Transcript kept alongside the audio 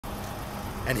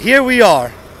And here we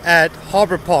are at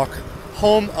Harbor Park,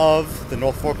 home of the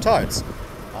North Fork Tides.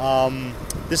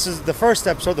 This is the first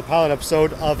episode, the pilot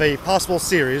episode, of a possible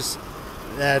series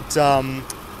that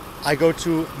I go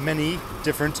to many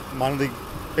different minor league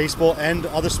baseball and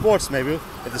other sports, maybe,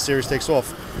 if the series takes off.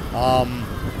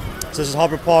 So this is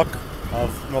Harbor Park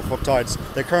of North Fork Tides.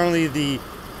 They're currently the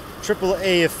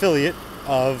AAA affiliate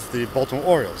of the Baltimore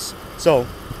Orioles. So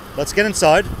let's get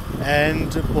inside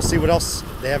and we'll see what else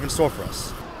they have in store for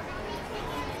us.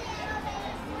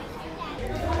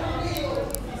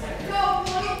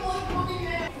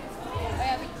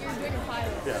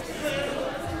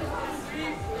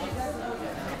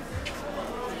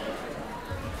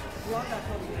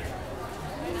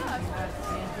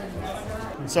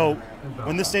 So,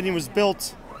 when this stadium was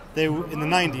built, in the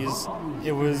 90s,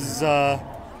 it was the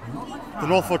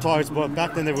North Fork Tides, but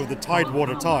back then they were the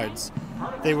Tidewater Tides.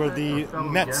 They were the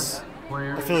Mets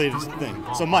affiliated thing.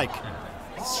 So, Mike,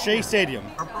 Shea Stadium,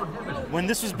 when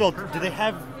this was built, did they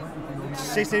have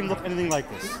Shea Stadium look anything like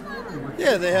this?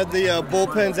 Yeah, they had the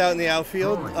bullpens out in the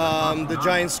outfield, the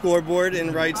giant scoreboard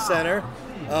in right center.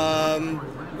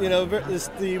 It's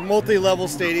the multi-level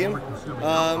stadium,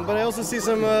 but I also see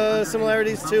some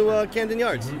similarities to Camden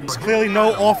Yards. There's clearly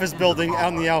no office building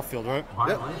out in the outfield, right?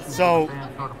 Yep. So,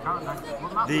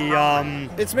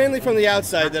 it's mainly from the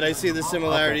outside that I see the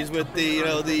similarities with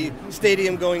the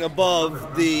stadium going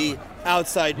above the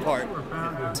outside part.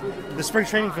 The spring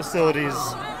training facilities,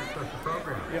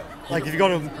 like if you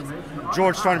go to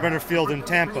George Steinbrenner Field in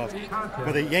Tampa,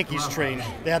 where the Yankees train,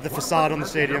 they have the facade on the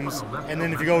stadiums, and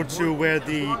then if you go to where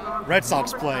the Red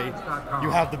Sox play, you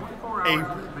have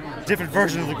a different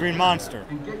version of the Green Monster.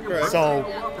 Correct. So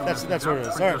that's what it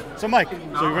is. All right. So Mike,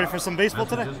 so you ready for some baseball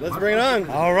today? Let's bring it on.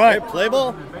 All right. Play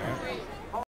ball.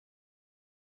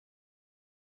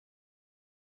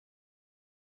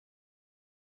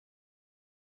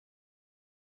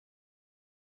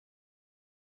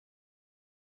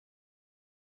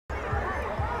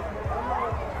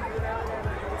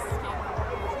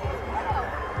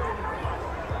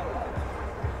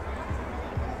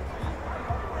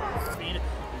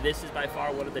 This is by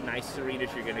far one of the nicest arenas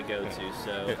you're going to go to.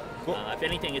 So, if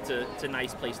anything, it's a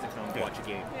nice place to come watch a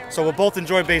game. So we'll both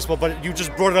enjoy baseball, but you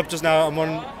just brought it up just now. I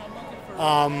want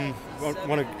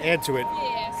to add to it.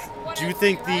 Do you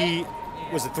think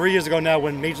was it 3 years ago now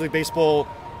when Major League Baseball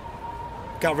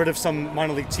got rid of some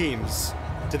minor league teams?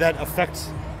 Did that affect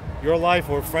your life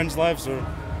or friends' lives? Or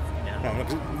no.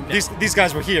 These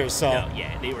guys were here, so no,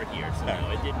 yeah, they were here, so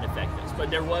no, it didn't affect us. But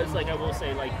there was, I will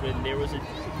say, when there was a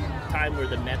time where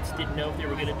the Mets didn't know if they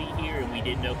were going to be here, and we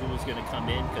didn't know who was going to come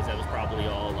in because that was probably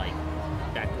all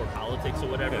backdoor politics or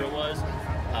whatever it was.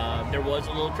 There was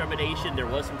a little trepidation. There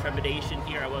was some trepidation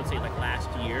here. I would say last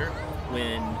year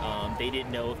when they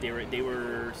didn't know if they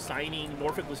were signing.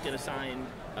 Norfolk was going to sign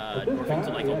Norfolk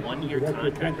to a 1-year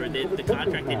contract, or the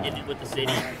contract had ended with the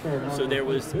city. So there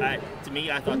was, to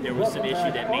me, I thought there was some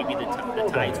issue that maybe the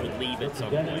Tides would leave at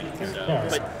some point. So,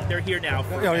 but they're here now.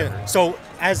 So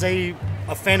as a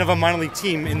fan of a minor league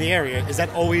team in the area, is that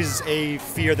always a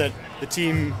fear that the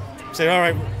team say, all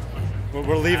right,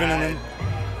 we're leaving, and then?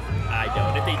 I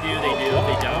don't. If they do, they do. If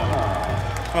they don't.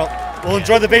 Well, we'll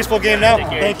enjoy the baseball game now.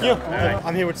 Thank you. Right.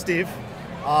 I'm here with Steve.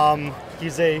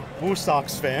 He's a Blue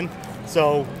Sox fan.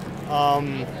 So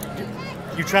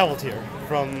you traveled here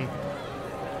from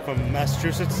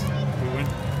Massachusetts? We went.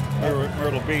 We were at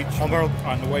Myrtle Beach.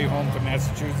 On the way home to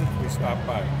Massachusetts, we stopped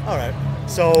by. All right.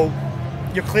 So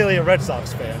you're clearly a Red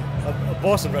Sox fan, a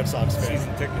Boston Red Sox fan.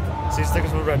 Season tickets. Season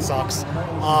tickets with Red Sox.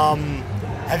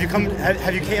 Have you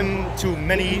came to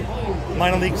many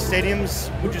minor league stadiums,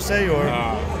 would you say, or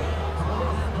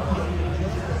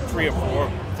 3 or 4?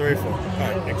 3 or 4. All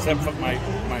right. Except for my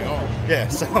own. Yeah.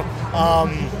 So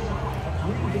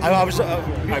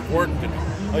I've worked in them.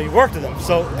 Oh, you worked in them.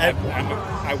 So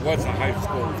I was a high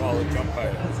school college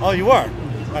umpire. Oh, you were.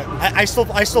 I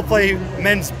still play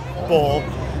men's ball.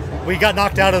 We got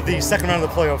knocked out of the second round of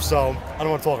the playoffs, so I don't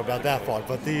want to talk about that part.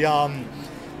 But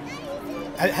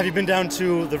have you been down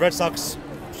to the Red Sox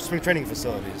spring training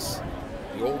facilities?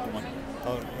 The old one.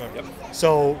 Oh, right. Yep.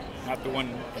 So not the one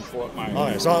in Fort Myers. All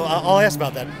right. So I'll ask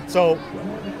about that. So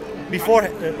before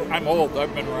I'm old.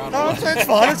 I've been around. No, it's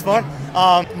fun. It's fun.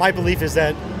 My belief is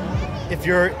that if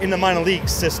you're in the minor league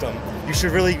system, you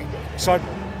should really start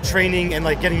training and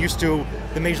getting used to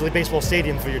the Major League Baseball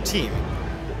stadium for your team.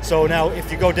 So now,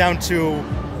 if you go down to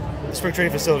the spring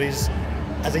training facilities,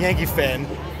 as a Yankee fan,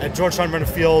 at George Steinbrenner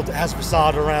Field has a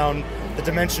facade around. The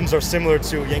dimensions are similar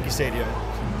to Yankee Stadium.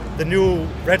 The new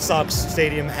Red Sox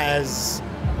stadium has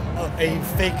a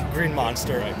fake green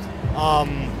monster.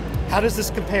 How does this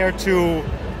compare to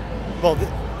well,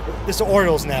 this is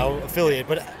Orioles now affiliate,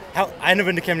 but I never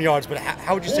been to Camden Yards, but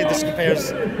how would you say this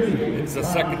compares? It's the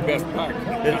second best park.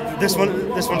 This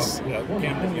one's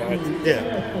Camden Yards.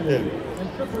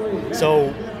 Yeah.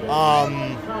 So,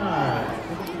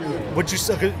 would you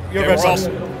say you're They're all,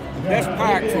 best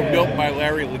parks were built by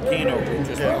Larry Lucchino, who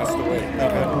just passed away.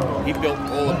 Okay. He built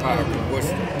Polar Park in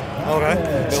Worcester.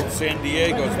 Okay. Built San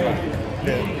Diego's park,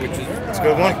 which is it's a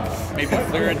good one. Maybe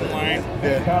third in line.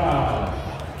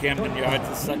 Yeah. Camden Yards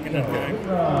is second in line.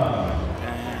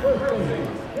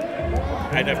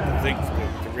 And I'd have to think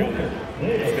to really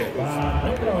say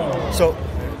So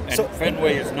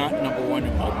Fenway is not number one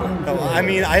in my book. No, I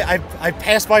mean, I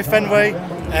passed by Fenway,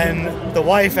 and the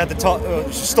wife at the top,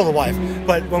 she's still the wife,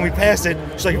 but when we passed it,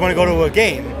 she's like, "You want to go to a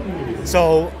game?"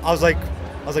 So I was like,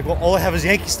 well, all I have is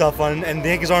Yankee stuff on, and the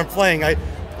Yankees aren't playing. I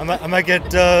might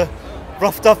get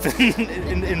roughed up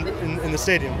in the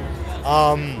stadium.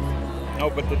 No,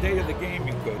 but the day of the game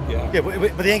you could, yeah. Yeah,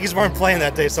 but the Yankees weren't playing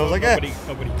that day, so I was like,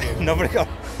 nobody cared. Nobody got.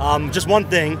 Just one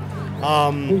thing.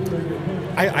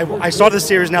 I started the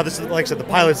series now. This is, like I said, the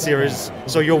pilot series.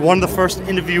 So you're one of the first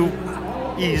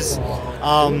interviewees.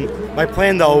 My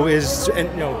plan, though, is, and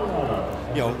you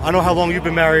know, I know how long you've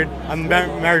been married. I'm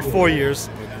married 4 years.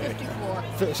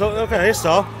 54. So okay,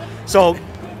 so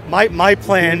my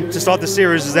plan to start the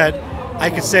series is that I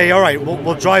could say, all right,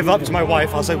 we'll drive up to my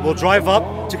wife. I'll say we'll drive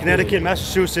up to Connecticut,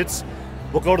 Massachusetts.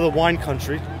 We'll go to the wine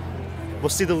country. We'll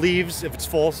see the leaves if it's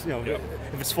fall.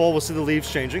 If it's fall, we'll see the leaves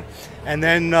changing, and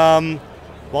then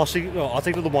I'll take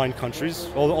to the wine countries,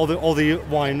 all the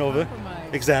wine over,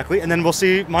 exactly, and then we'll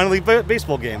see minor league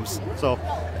baseball games. So,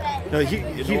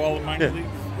 you know all the minor leagues.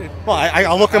 Well,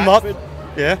 I'll look them up.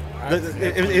 Yeah,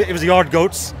 it was the Yard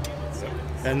Goats,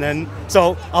 and then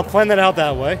so I'll plan that out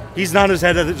that way. He's nodding his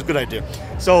head. It's a good idea.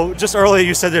 So just earlier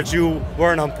you said that you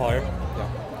were an umpire.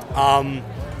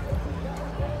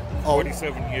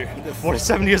 47 years.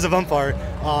 47 years of umpire.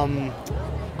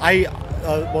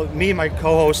 Me and my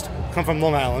co-host come from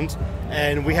Long Island,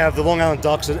 and we have the Long Island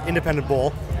Ducks, an independent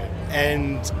ball.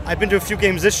 And I've been to a few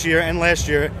games this year and last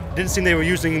year. Didn't seem they were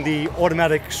using the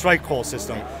automatic strike call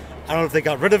system. I don't know if they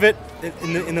got rid of it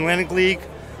in the Atlantic League,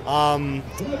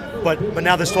 but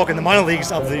now there's talk in the minor leagues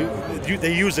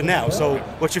they use it now. So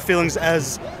what's your feelings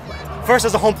as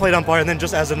a home plate umpire, and then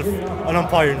just as an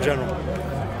umpire in general?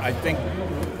 I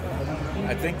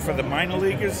think for the minor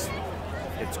leaguers,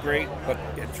 it's great, but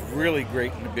it's really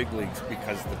great in the big leagues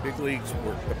because the big leagues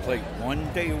work the plate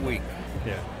 1 day a week.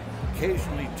 Yeah.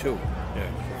 Occasionally 2. Yeah.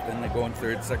 Then they go in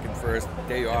third, second, first,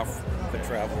 day off for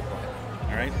travel.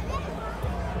 All right?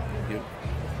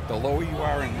 The lower you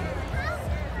are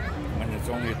when it's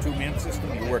only a 2-man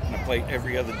system, you're working the plate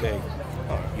every other day.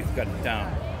 You've got it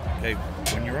down. Okay?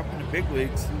 When you're up in the big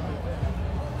leagues,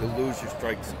 you lose your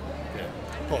strikes.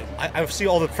 Well, I see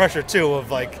all the pressure too of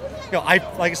like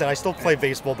I said, I still play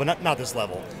baseball, but not this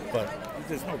level. But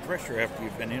there's no pressure after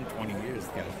you've been in 20 years.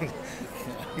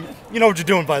 You know what you're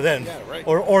doing by then. Yeah, right.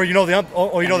 Or you know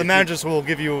the managers who will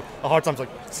give you a hard time. It's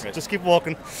like right. Just keep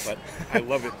walking. But I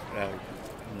love it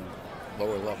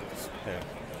lower levels. Yeah.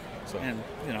 So. And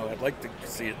I'd like to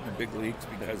see it in the big leagues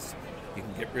because you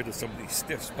can get rid of some of these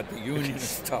stiffs, but the union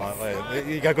is tough.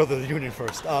 You got to go to the union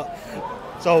first.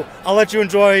 So I'll let you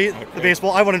enjoy the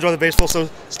baseball. I want to enjoy the baseball. So,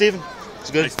 Steven,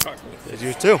 it's good. Nice talking with you.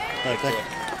 You too. All right, thank you.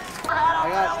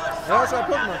 I also got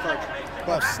Pokemon cards.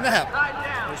 Oh, snap.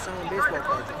 They're selling baseball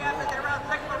cards if you want.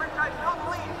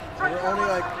 They're only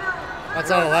like That's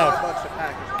not allowed. $5 a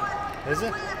pack or something. Is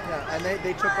it? Yeah, and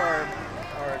they took our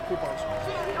coupons.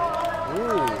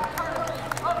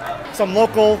 Ooh. Some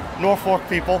local Norfolk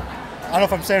people. I don't know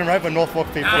if I'm saying it right, but Norfolk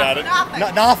people. Got it.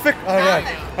 Norfolk? All right.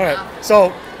 All right.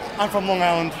 So I'm from Long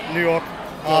Island, New York.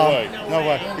 No way. No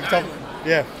way. You can tell.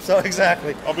 Yeah. So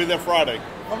exactly. I'll be there Friday.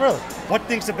 Oh, really? What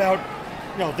thinks about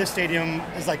this stadium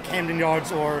is like Camden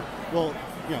Yards, or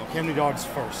Camden Yards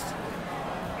first?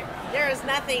 There is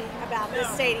nothing about this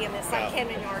stadium that's like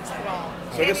Camden Yards at all.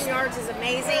 So Camden Yards is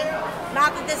amazing.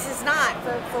 Not that this is not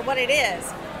for what it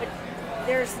is, but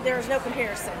there's no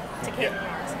comparison to Camden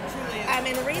Yards.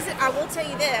 And the reason I will tell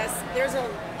you this, there's a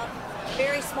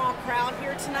very small crowd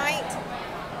here tonight,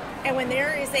 and when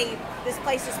this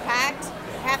place is packed,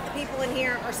 half the people in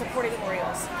here are supporting the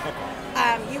Orioles.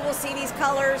 You will see these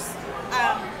colors.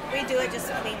 We do it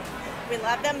we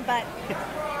love them, but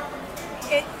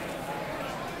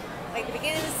like the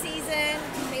beginning of the season,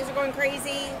 things are going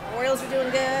crazy. Orioles are doing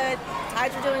good.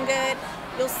 Tides are doing good.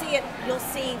 You'll see it. You'll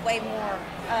see way more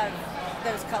of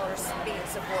those colors being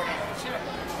supported.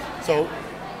 So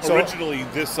Originally,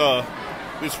 this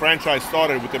franchise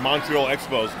started with the Montreal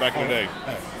Expos back in the day.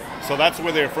 So that's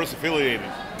where they were first affiliated.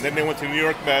 Then they went to New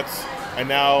York Mets, and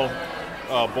now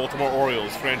Baltimore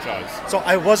Orioles franchise. So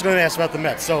I was going to ask about the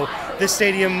Mets. So this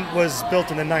stadium was built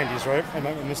in the 90s, right? Am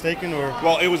I mistaken? Or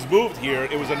Well, it was moved here.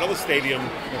 It was another stadium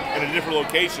in a different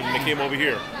location, and they came over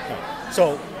here.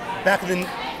 so back in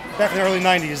the early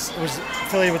 90s, it was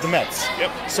affiliated with the Mets.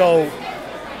 Yep. So,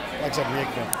 like I said, I'm a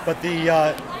Yankee fan. But the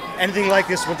anything like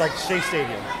this with like Shea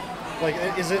Stadium, like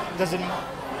does it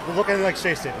look anything like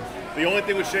Shea Stadium? The only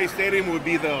thing with Shea Stadium would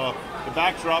be the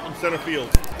backdrop in center field.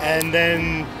 And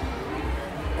then,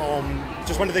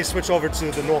 just when did they switch over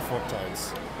to the Norfolk Tides?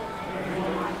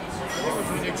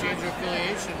 When they changed their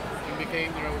affiliation and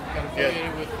became, got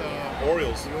affiliated with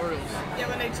Orioles. the Orioles. Yeah,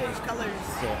 when they change colors.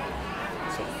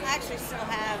 Yeah. So, I actually still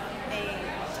have a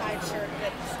Tide shirt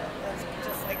that's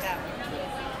just like that.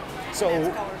 so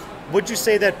That's colors. would you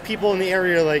say that people in the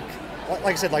area, like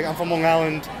I said, like I'm from Long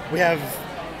Island, we have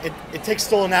it takes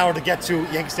still an hour to get to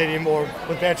Yankee Stadium, or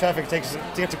with bad traffic, it takes to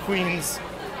get to Queens.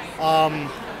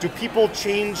 Do people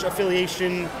change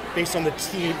affiliation based on the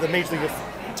team, the major league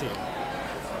team?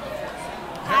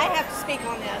 I have to speak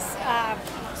on this.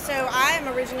 So I am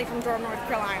originally from Durham, North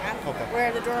Carolina, Okay.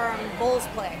 where the Durham Bulls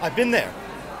play. I've been there.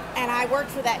 And I worked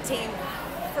for that team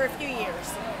for a few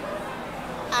years.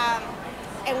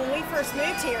 And when we first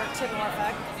moved here to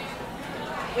Norfolk,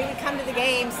 we would come to the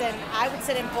games and I would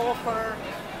sit and pull for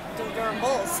the Durham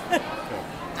Bulls.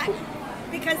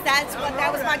 Because that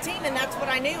was my team and that's what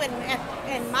I knew. And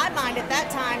in my mind at that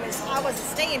time is I wasn't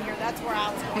staying here. That's where I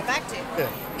was going back to. Yeah.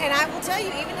 And I will tell you,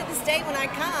 even to this day when I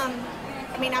come,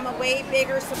 I mean, I'm a way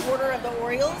bigger supporter of the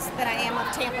Orioles than I am of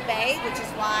Tampa Bay, which is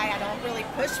why I don't really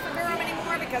push for Durham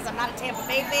anymore because I'm not a Tampa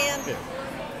Bay fan. Yeah.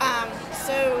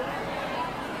 So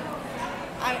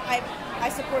I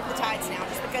support the Tides now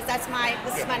just because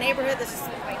this is my neighborhood. This is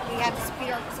like we have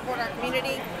to support our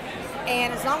community.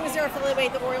 And as long as they're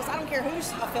affiliated with the Orioles, I don't care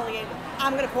who's affiliated,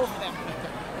 I'm going to pull for them.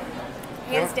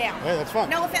 Hands down. Yeah, that's fine.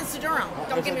 No offense to Durham.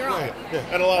 Don't get me wrong. Yeah.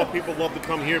 And a lot of people love to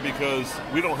come here because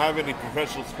we don't have any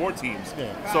professional sport teams.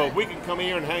 Yeah. So if we can come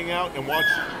here and hang out and watch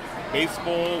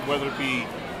baseball, whether it be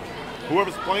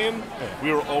whoever's playing,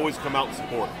 we will always come out and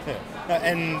support. Yeah.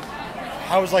 And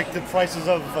how's like the prices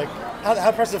of like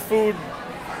how prices of food,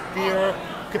 beer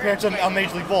compared to a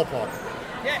major league ballpark?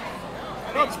 Yeah.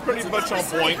 No, it's pretty much on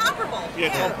It's really point. comparable. Yeah,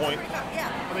 it's on point.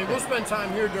 Yeah. I mean, we'll spend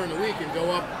time here during the week and go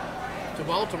up to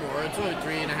Baltimore. It's only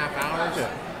 3.5 hours.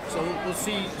 Yeah. So we'll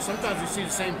see. Sometimes we see the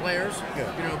same players.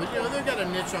 Yeah. But they've got a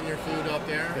niche on their food up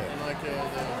there, Yeah. and like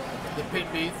the pit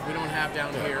beef we don't have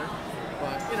down here.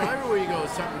 But everywhere you go,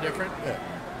 it's something different. Yeah.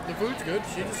 The food's good.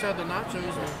 She just had the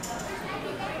nachos.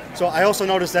 And So I also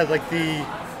noticed that like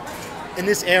in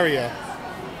this area,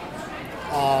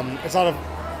 it's a lot of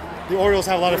the Orioles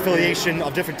have a lot of affiliation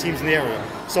of different teams in the area.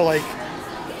 So like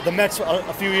the Mets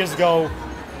a few years ago,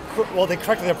 they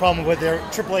corrected their problem with their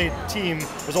AAA team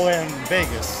was only in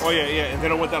Vegas. Oh yeah, and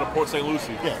then I went down to Port St.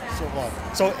 Lucie.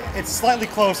 Yeah, so it's slightly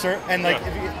closer, and like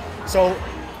so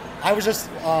I was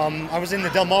in the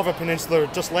Delmarva Peninsula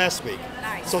just last week.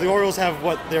 Nice. So the Orioles have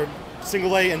their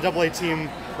single A and double A team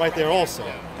right there also,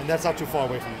 and that's not too far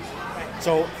away from you.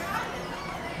 So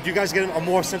do you guys get a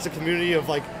more sense of community of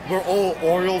like we're all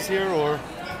Orioles here, or?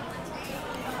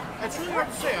 it's really hard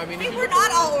to say. I mean, Hey, we're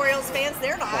not all Orioles fans.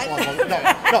 They're not.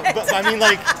 No, but I mean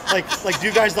like do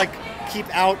you guys like keep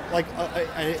out like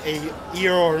a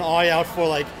ear or an eye out for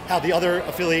like how the other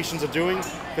affiliations are doing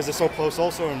because they're so close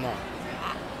also, or not?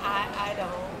 I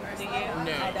don't. Do you?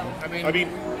 No. I don't. I mean,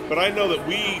 but I know that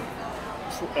we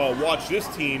watch this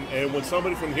team, and when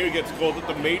somebody from here gets called at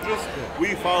the majors,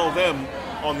 we follow them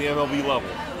on the MLB level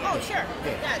Oh, sure.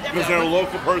 Yeah, because they're a definitely.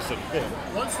 local person.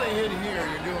 once they hit here,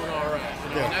 you're doing all right.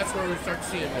 And that's where we start to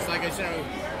see them. It's like I said,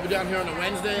 we're down here on a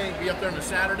Wednesday, be up there on a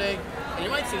Saturday, and you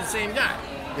might see the same guy.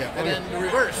 Yeah. And then the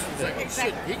reverse. It's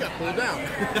like, shit, he got pulled down.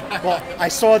 Well, I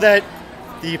saw that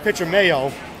the pitcher Mayo,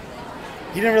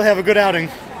 he didn't really have a good outing,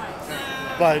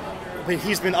 but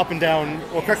he's been up and down.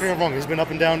 Well, correct me if I'm wrong. He's been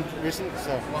up and down recently.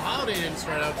 So Well, Holiday didn't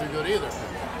start out too good either.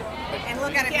 And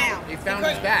look at it now. He found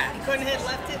his bat. He couldn't hit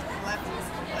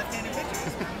left-handed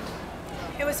pitchers.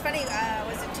 It was funny.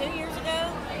 Was it 2 years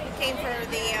ago? He came for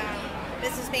the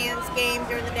businessman's game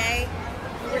during the day.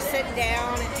 We were sitting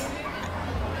down and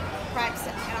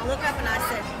practicing. And I look up and I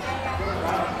said,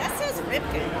 "That says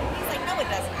Ripken." He's like, "No, it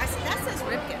doesn't." I said, "That says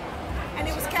Ripken." And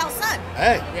it was Cal's son.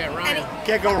 hey, Yeah, And Ryan.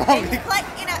 can't go wrong. And he's like,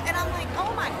 and I'm like,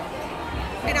 oh my.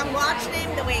 And I'm watching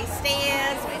him, the way he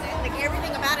stands, like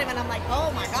everything about him, and I'm like,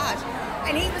 oh my gosh.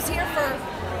 And he was here for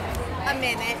a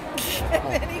minute,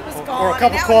 and then he was gone. or a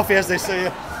cup and of that coffee, as they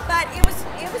say. But it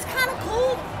was kind of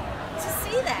cool to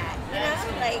see that,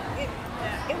 like it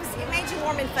made you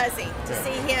warm and fuzzy to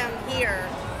see him here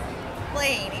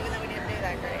playing, even though we didn't do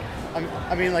that great.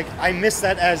 I mean, like, I miss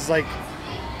that as like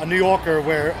a New Yorker,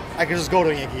 where I could just go to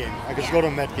a Yankee game, I could just go to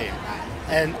a Met game,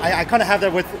 and I kind of have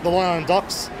that with the Long Island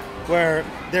Ducks, where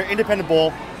they're independent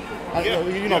ball.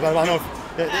 You know about it. I don't know if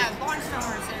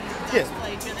Barnstormers and Yeah. Ducks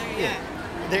play each other. Yeah.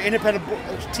 they're independent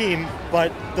team,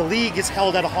 but the league is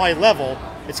held at a high level.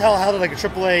 It's held at like a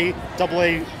AAA,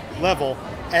 AA level,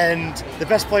 and the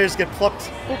best players get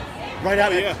plucked right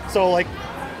out. Yeah. So like,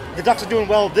 the Ducks are doing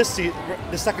well the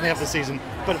second half of the season,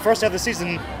 but the first half of the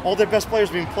season, all their best players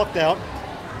are being plucked out,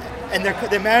 and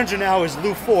their manager now is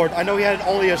Lou Ford. I know he had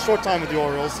only a short time with the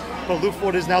Orioles, but Lou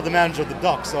Ford is now the manager of the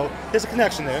Ducks, so there's a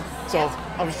connection there. So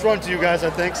I'm just drawn to you guys, I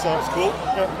think. So That's cool.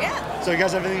 Yeah. So you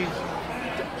guys have anything?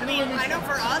 I mean, I know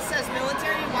for us as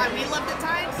military, why we love the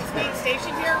Times is being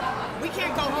stationed here. We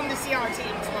can't go home to see our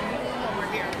teams when we're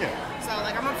here. Yeah. So,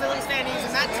 like, I'm a Phillies fan, he's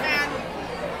a Mets fan.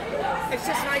 It's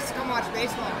just nice to come watch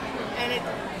baseball. And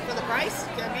for the price,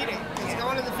 you can't beat it. It's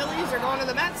going to the Phillies or going to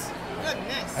the Mets.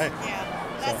 Goodness. Hey. Yeah.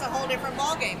 That's a whole different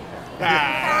ballgame.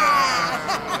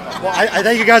 Well, I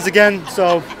thank you guys again.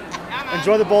 So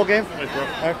enjoy the ball game. Thanks, bro.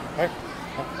 All right.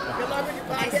 Good luck with your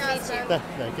podcast, man.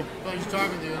 Thank you. Pleasure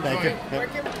talking to you. Thank Enjoy. you.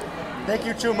 Yeah. Thank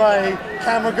you to my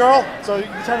camera girl. So you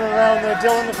can turn it around there,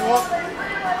 Dylan, if you want.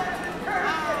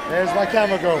 There's my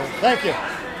camera girl. Thank you.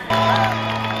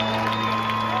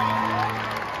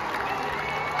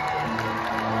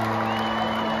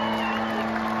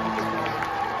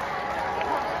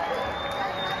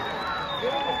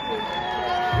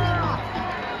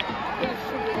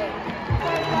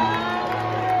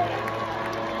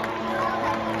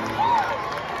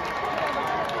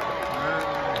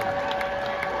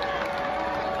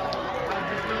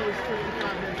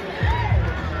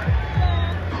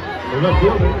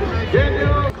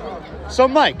 So,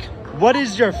 Mike, what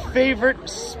is your favorite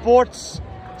sports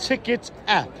ticket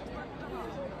app?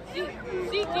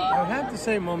 I'd have to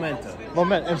say Memento.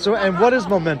 And what is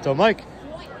Memento, Mike?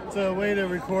 It's a way to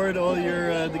record all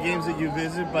your the games that you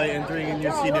visit by entering in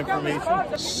your seat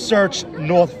information. Search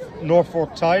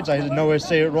Norfolk Tides. I didn't know I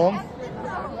say it wrong.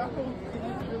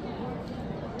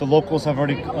 The locals have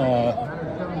already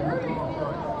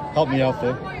helped me out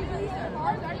there.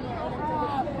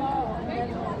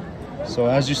 So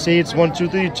as you see, it's 1, 2,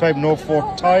 3. You type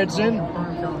Norfolk Tides in.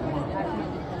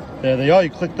 There they are. You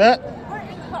click that.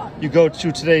 You go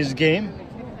to today's game.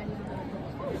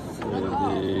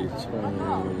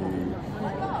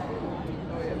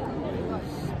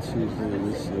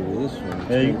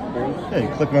 There you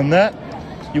click on that.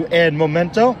 You add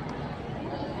Memento.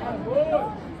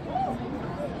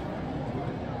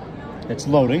 It's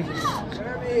loading.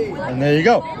 And there you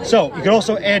go. So you can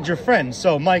also add your friends.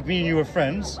 So Mike, me and you are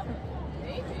friends.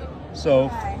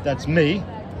 So that's me.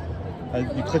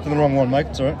 You clicked on the wrong one, Mike.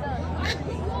 It's all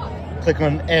right. Click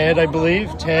on add, I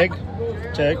believe. Tag.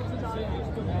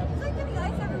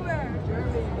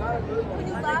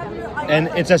 And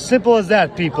it's as simple as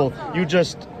that, people. You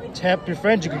just tap your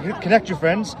friends. You can connect your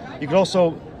friends. You can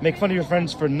also make fun of your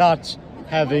friends for not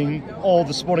having all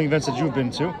the sporting events that you've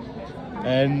been to.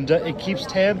 And it keeps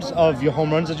tabs of your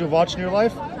home runs that you've watched in your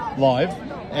life live,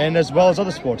 and as well as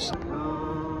other sports.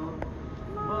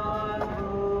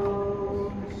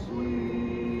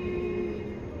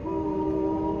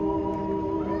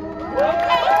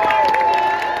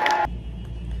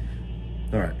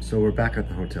 Alright, so we're back at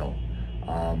the hotel.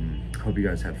 Hope you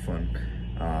guys had fun.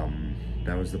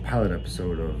 That was the pilot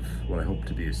episode of what I hope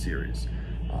to be a series.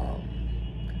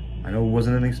 I know it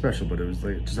wasn't anything special, but it was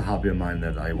like just a hobby of mine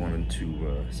that I wanted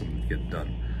to something to get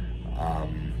done.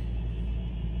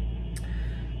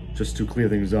 Just to clear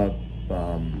things up,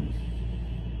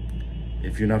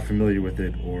 if you're not familiar with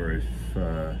it, or if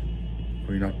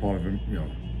you're not part of it, you know,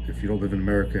 if you don't live in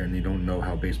America and you don't know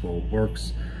how baseball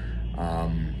works,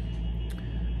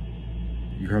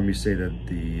 you heard me say that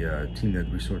the team that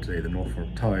we saw today, the Norfolk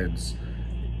Tides,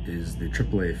 is the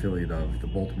AAA affiliate of the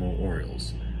Baltimore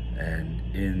Orioles. And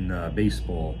in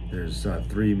baseball, there's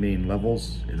 3 main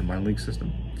levels in the minor league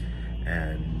system.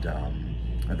 And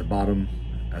at the bottom,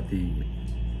 at the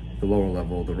lower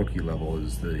level, the rookie level,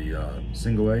 is the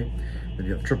single A. Then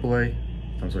you have AAA.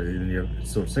 I'm sorry. Then you have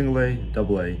single A,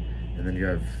 double A, and then you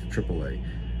have AAA.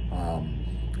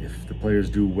 If the players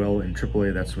do well in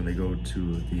AAA, that's when they go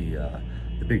to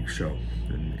the big show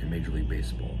in Major League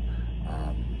Baseball.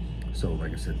 So,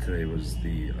 like I said, today was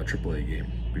a AAA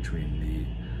game between the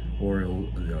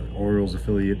Orioles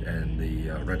affiliate and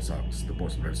the Red Sox, the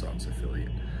Boston Red Sox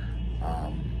affiliate.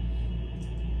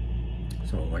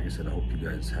 So, like I said, I hope you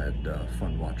guys had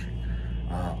fun watching.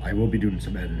 I will be doing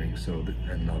some editing,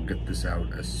 and I'll get this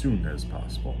out as soon as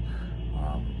possible.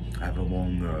 I have a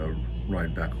long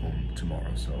ride back home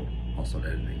tomorrow, so I'll start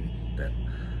editing then.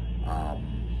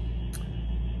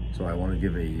 So I want to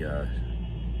give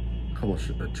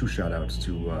two shout outs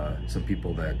to some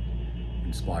people that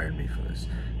inspired me for this.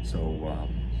 So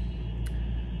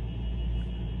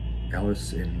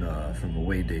Ellis from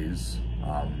Away Days,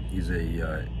 he's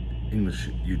a English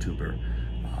YouTuber.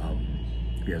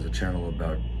 He has a channel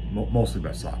about mostly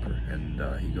about soccer, and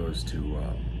he goes to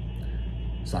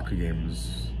soccer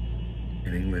games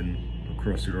in England,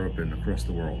 across Europe, and across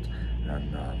the world.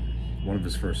 And one of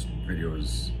his first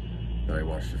videos that I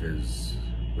watched of his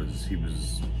was he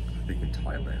was, I think, in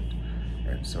Thailand.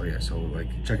 And so yeah, so like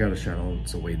check out his channel.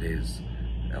 It's Away Days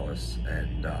Ellis,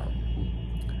 and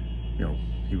you know,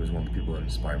 he was one of the people that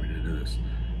inspired me to do this.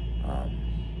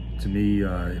 To me,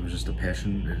 it was just a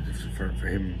passion for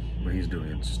him. What he's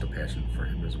doing, it's just a passion for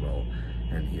him as well,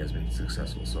 and he has been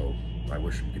successful. So I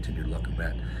wish him continued luck in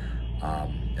that.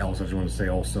 Ellis, I just want to say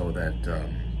also that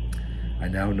I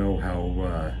now know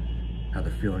how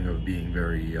the feeling of being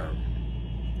very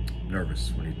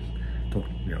nervous when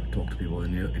you talk to people.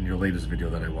 In your latest video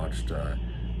that I watched,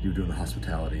 you were doing the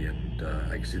hospitality, and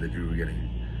I can see that you were getting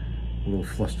a little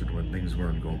flustered when things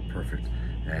weren't going perfect.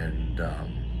 And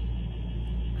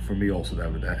for me also,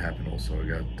 that happened also.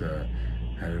 I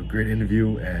had a great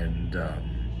interview, and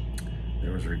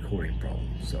there was a recording problem.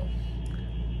 So,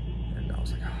 and I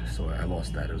was like, so I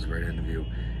lost that. It was a great interview,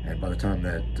 and by the time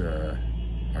that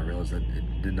I realized that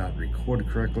it did not record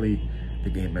correctly, the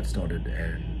game had started,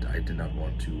 and I did not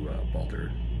want to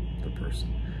bother the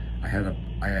person.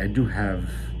 I do have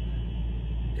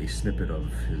a snippet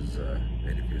of his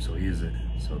interview, so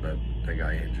that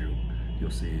guy Andrew, you'll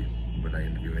see when I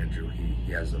interview Andrew,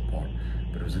 he has a part,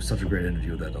 but it was such a great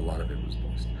interview that a lot of it was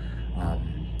lost.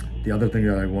 The other thing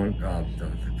that I want,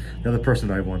 the other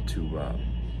person I want to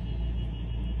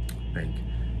thank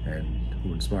and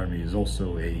who inspired me is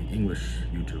also a English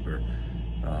YouTuber.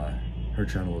 Her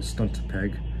channel is Stunt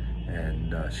Peg,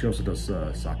 and she also does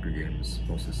soccer games,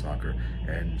 mostly soccer,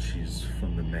 and she's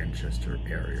from the Manchester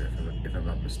area, if I'm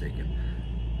not mistaken.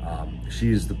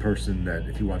 She's the person that,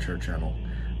 if you watch her channel,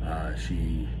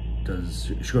 she goes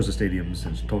to stadiums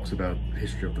and she talks about the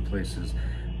history of the places,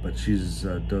 but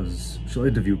she'll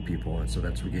interview people, and so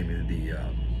that's what gave me the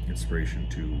inspiration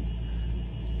to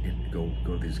go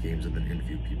to these games and then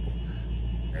interview people,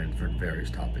 and for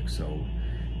various topics. So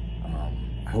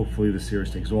hopefully the series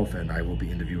takes off, and I will be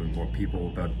interviewing more people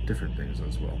about different things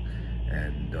as well,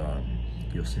 and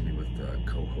you'll see me with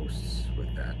co-hosts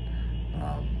with that,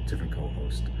 different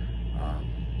co-hosts.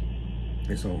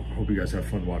 And so I hope you guys have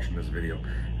fun watching this video.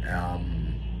 Yeah,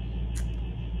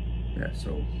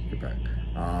 so get back.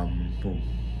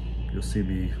 You'll see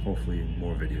me hopefully in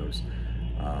more videos.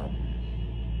 I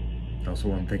also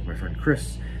want to thank my friend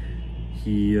Chris.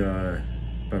 He about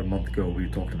a month ago we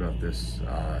talked about this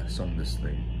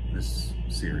this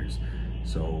series.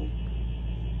 So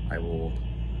the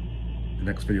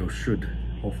next video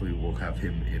hopefully we'll have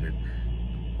him in it,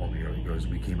 only because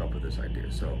we came up with this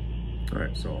idea. So all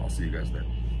right, so I'll see you guys then.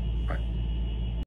 Bye.